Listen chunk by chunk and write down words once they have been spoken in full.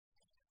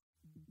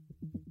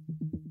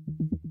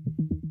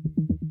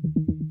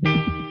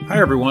Hi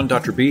everyone,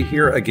 Dr. B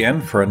here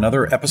again for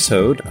another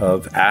episode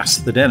of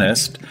Ask the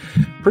Dentist.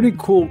 Pretty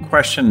cool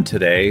question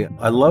today.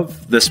 I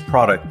love this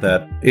product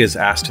that is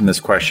asked in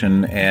this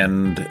question,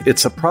 and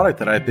it's a product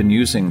that I've been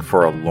using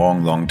for a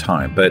long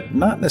time, but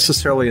not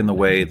necessarily in the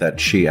way that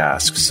she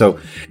asks. So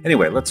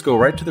anyway, let's go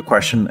right to the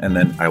question and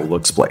then I will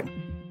explain.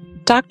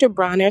 Dr.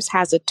 Bronner's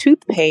has a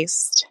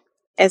toothpaste.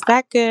 Is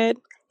that good?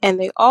 And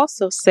they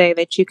also say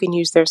that you can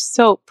use their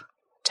soap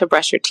to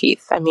brush your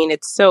teeth. I mean,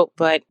 it's soap,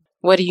 but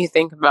what do you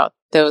think about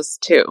those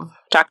two?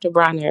 Dr.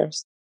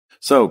 Bronner's.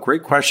 So,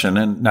 great question.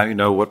 And now you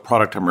know what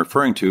product I'm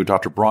referring to,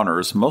 Dr.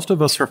 Bronner's. Most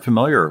of us are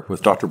familiar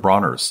with Dr.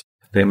 Bronner's.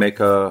 They make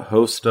a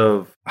host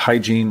of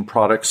hygiene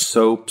products,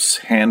 soaps,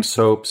 hand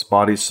soaps,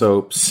 body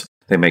soaps.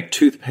 They make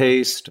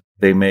toothpaste.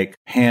 They make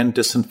hand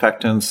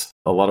disinfectants.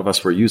 A lot of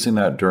us were using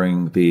that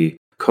during the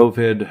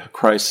COVID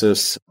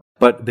crisis.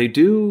 But they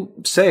do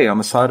say on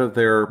the side of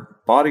their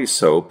body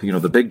soap,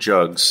 the big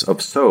jugs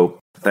of soap,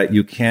 that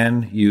you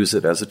can use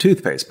it as a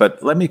toothpaste.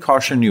 But let me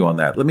caution you on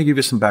that. Let me give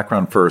you some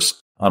background first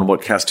on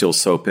what Castile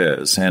soap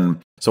is.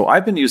 And so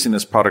I've been using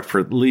this product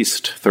for at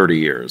least 30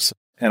 years.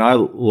 And I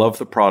love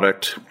the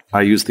product.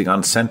 I use the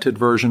unscented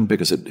version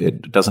because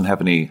it doesn't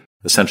have any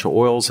essential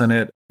oils in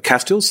it.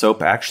 Castile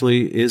soap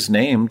actually is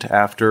named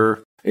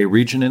after a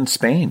region in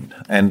Spain.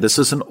 And this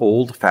is an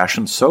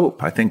old-fashioned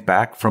soap, I think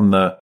back from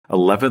the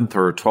 11th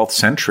or 12th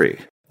century.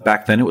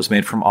 Back then, it was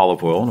made from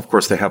olive oil. And of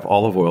course, they have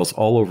olive oils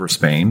all over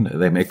Spain.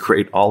 They make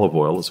great olive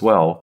oil as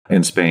well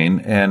in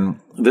Spain.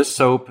 And this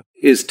soap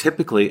is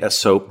typically a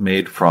soap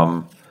made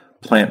from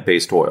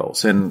plant-based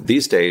oils. And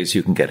these days,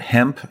 you can get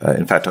hemp.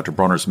 In fact, Dr.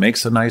 Bronner's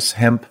makes a nice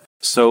hemp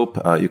soap.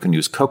 You can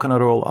use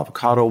coconut oil,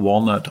 avocado,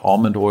 walnut,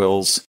 almond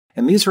oils.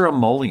 And these are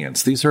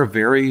emollients. These are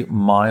very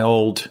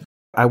mild.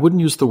 I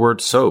wouldn't use the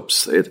word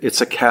soaps. It's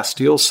a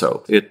Castile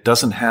soap. It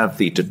doesn't have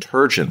the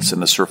detergents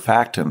and the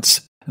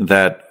surfactants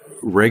that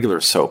regular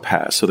soap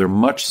has. So they're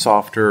much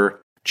softer,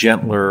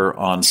 gentler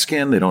on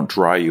skin. They don't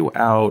dry you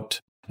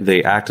out.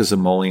 They act as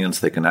emollients.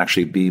 They can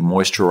actually be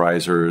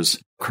moisturizers.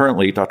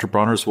 Currently, Dr.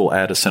 Bronner's will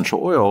add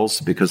essential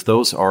oils because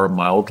those are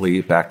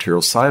mildly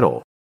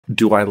bactericidal.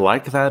 Do I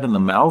like that in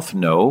the mouth?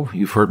 No.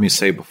 You've heard me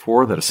say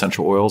before that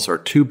essential oils are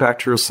too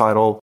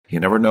bactericidal. You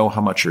never know how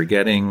much you're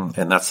getting,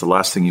 and that's the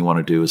last thing you want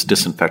to do is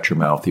disinfect your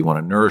mouth. You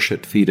want to nourish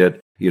it, feed it.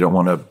 You don't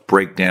want to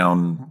break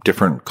down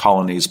different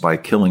colonies by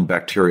killing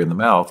bacteria in the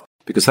mouth,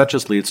 because that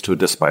just leads to a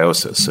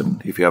dysbiosis.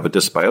 And if you have a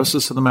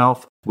dysbiosis in the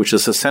mouth, which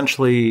is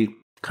essentially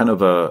kind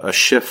of a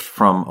shift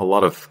from a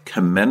lot of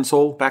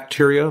commensal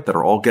bacteria that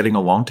are all getting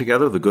along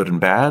together, the good and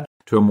bad,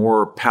 to a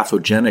more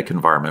pathogenic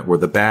environment where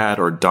the bad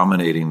are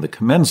dominating the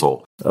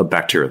commensal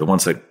bacteria, the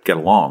ones that get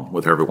along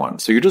with everyone.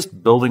 So you're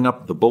just building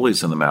up the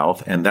bullies in the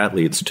mouth, and that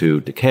leads to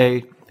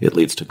decay. It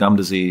leads to gum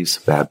disease,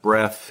 bad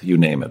breath, you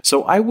name it.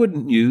 So I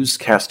wouldn't use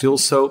Castile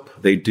soap.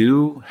 They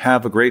do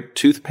have a great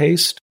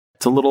toothpaste.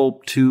 It's a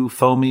little too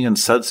foamy and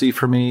sudsy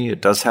for me.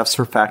 It does have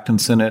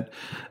surfactants in it.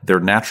 They're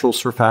natural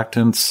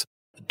surfactants.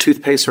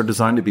 Toothpastes are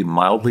designed to be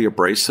mildly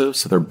abrasive,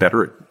 so they're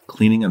better at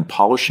cleaning and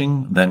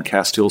polishing than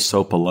Castile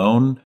soap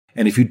alone.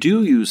 And if you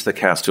do use the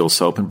Castile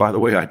soap, and by the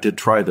way, I did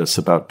try this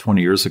about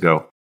 20 years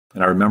ago,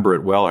 and I remember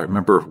it well. I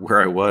remember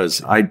where I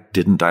was. I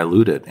didn't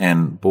dilute it,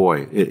 and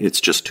boy,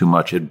 it's just too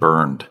much. It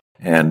burned.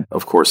 And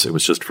of course, it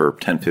was just for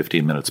 10,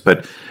 15 minutes.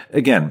 But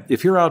again,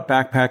 if you're out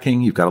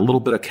backpacking, you've got a little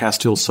bit of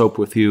Castile soap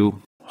with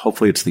you.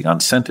 Hopefully it's the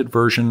unscented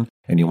version,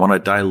 and you want to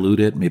dilute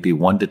it, maybe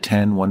 1 to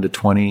 10, 1 to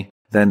 20,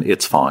 then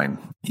it's fine.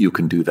 You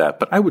can do that.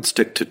 But I would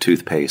stick to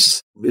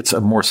toothpaste. It's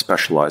a more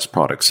specialized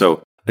product.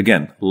 So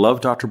again,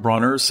 love Dr.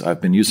 Bronner's. I've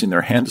been using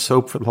their hand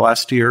soap for the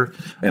last year,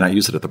 and I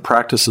use it at the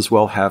practice as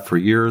well, have for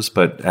years.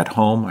 But at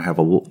home, I have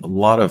a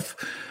lot of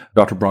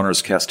Dr.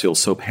 Bronner's Castile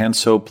soap, hand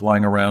soap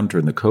lying around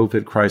during the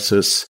COVID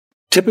crisis.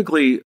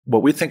 Typically,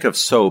 what we think of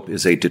soap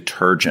is a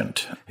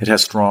detergent. It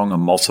has strong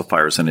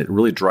emulsifiers in it. It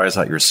really dries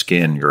out your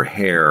skin, your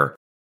hair,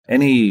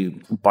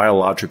 any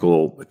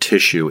biological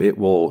tissue. It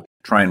will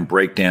try and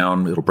break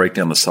down. It'll break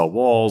down the cell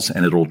walls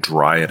and it'll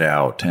dry it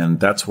out. And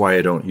that's why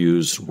I don't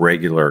use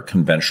regular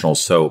conventional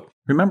soap.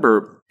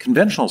 Remember,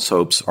 conventional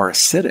soaps are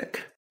acidic,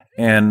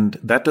 and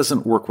that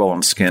doesn't work well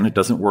on skin. It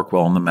doesn't work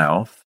well in the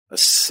mouth.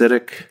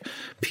 Acidic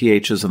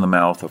pHs in the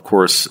mouth, of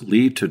course,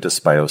 lead to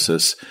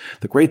dysbiosis.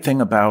 The great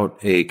thing about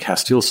a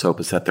Castile soap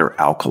is that they're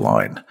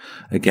alkaline.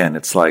 Again,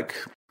 it's like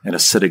an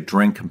acidic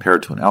drink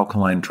compared to an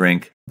alkaline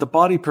drink. The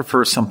body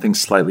prefers something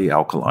slightly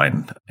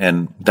alkaline,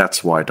 and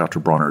that's why Dr.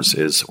 Bronner's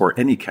is, or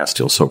any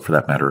Castile soap for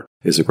that matter,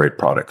 is a great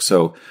product.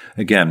 So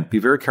again, be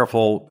very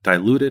careful.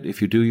 Dilute it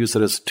if you do use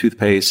it as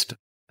toothpaste.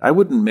 I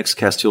wouldn't mix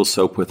Castile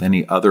soap with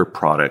any other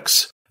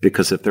products,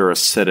 because if they're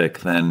acidic,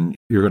 then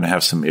you're going to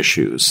have some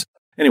issues.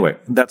 Anyway,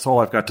 that's all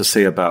I've got to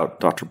say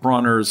about Dr.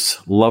 Bronner's.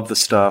 Love the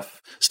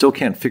stuff. Still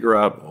can't figure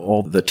out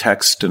all the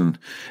text and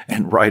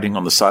writing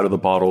on the side of the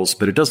bottles,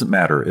 but it doesn't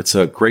matter. It's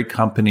a great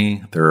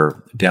company.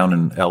 They're down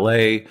in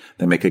LA.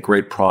 They make a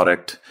great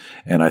product,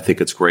 and I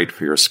think it's great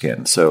for your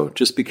skin. So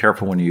just be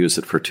careful when you use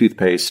it for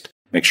toothpaste.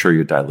 Make sure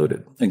you dilute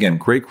it. Again,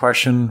 great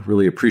question.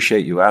 Really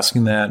appreciate you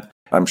asking that.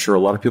 I'm sure a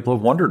lot of people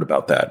have wondered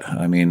about that.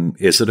 I mean,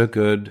 is it a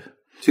good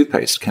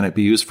toothpaste? Can it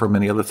be used for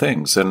many other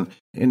things? And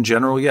in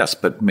general, yes,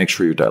 but make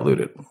sure you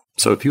dilute it.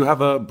 So if you have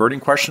a burning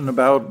question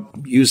about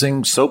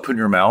using soap in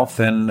your mouth,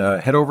 then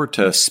head over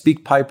to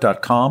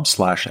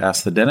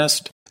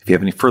speakpipe.com/askthedentist. If you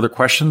have any further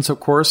questions, of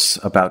course,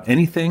 about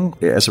anything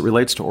as it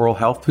relates to oral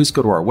health, please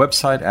go to our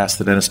website,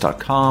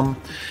 askthedentist.com.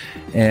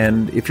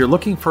 And if you're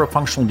looking for a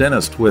functional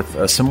dentist with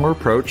a similar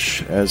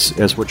approach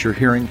as what you're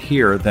hearing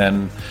here,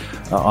 then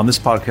on this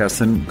podcast,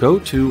 then go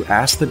to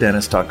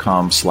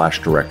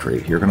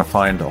askthedentist.com/directory. You're going to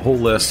find a whole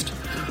list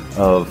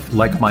of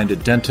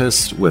like-minded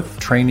dentists with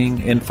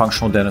training in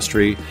functional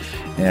dentistry,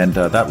 and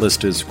that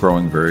list is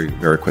growing very,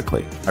 very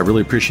quickly. I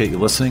really appreciate you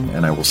listening,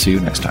 and I will see you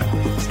next time.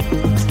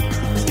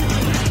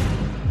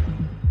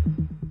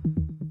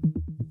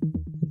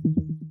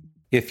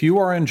 If you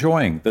are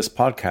enjoying this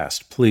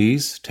podcast,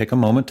 please take a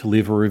moment to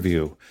leave a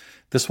review.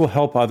 This will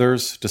help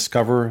others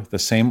discover the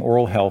same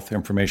oral health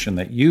information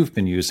that you've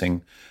been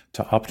using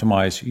to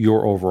optimize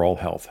your overall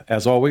health.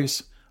 As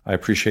always, I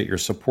appreciate your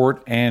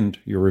support and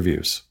your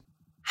reviews.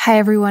 Hi,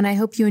 everyone. I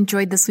hope you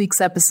enjoyed this week's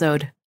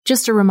episode.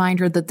 Just a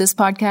reminder that this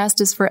podcast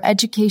is for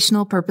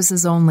educational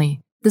purposes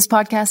only. This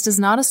podcast is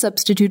not a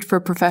substitute for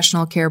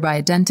professional care by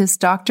a dentist,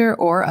 doctor,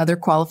 or other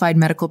qualified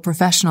medical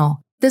professional.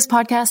 This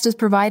podcast is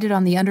provided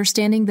on the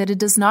understanding that it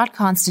does not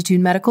constitute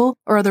medical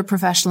or other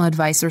professional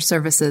advice or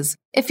services.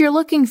 If you're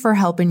looking for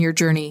help in your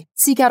journey,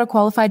 seek out a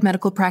qualified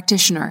medical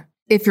practitioner.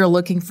 If you're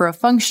looking for a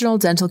functional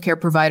dental care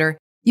provider,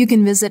 you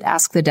can visit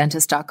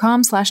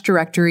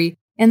askthedentist.com/directory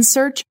and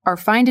search our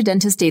Find a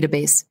Dentist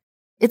database.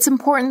 It's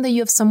important that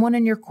you have someone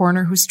in your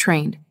corner who's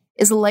trained,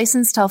 is a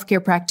licensed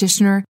healthcare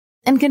practitioner,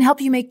 and can help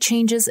you make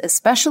changes,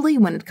 especially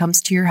when it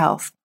comes to your health.